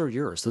those are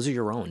yours. Those are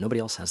your own. Nobody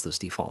else has those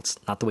defaults,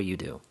 not the way you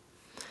do.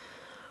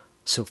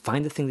 So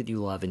find the thing that you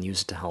love and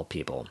use it to help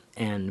people.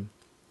 And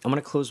I'm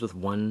going to close with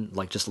one,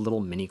 just a little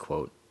mini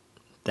quote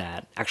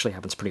that actually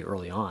happens pretty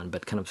early on,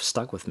 but kind of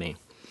stuck with me.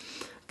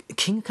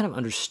 King kind of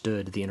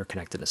understood the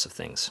interconnectedness of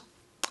things.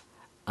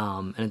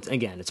 And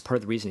again, it's part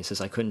of the reason he says,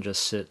 I couldn't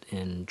just sit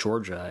in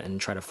Georgia and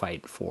try to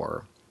fight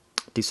for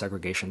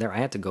desegregation there. I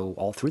had to go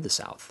all through the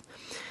South.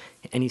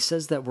 And he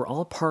says that we're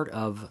all part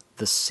of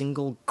the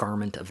single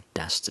garment of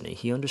destiny.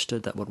 He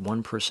understood that what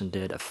one person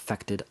did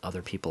affected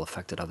other people,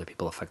 affected other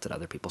people, affected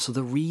other people. So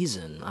the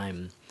reason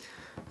I'm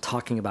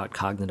talking about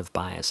cognitive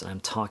bias, and I'm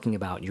talking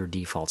about your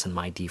defaults and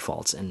my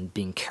defaults and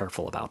being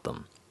careful about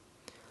them,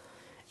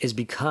 is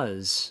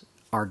because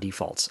our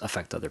defaults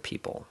affect other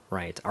people,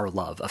 right? Our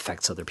love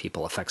affects other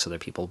people, affects other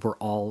people. We're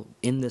all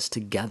in this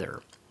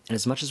together. And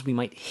as much as we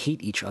might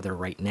hate each other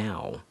right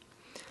now,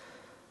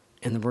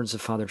 in the words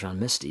of Father John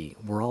Misty,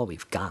 we're all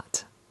we've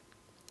got.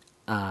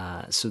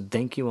 So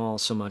thank you all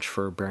so much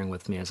for bearing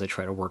with me as I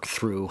try to work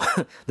through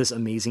this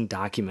amazing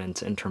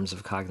document in terms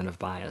of cognitive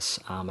bias,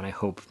 and I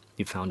hope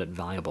you found it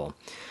valuable.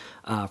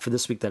 For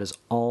this week, that is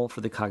all for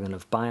the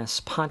Cognitive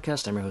Bias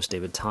podcast. I'm your host,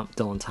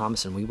 Dillon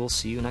Thomas, and we will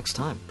see you next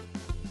time.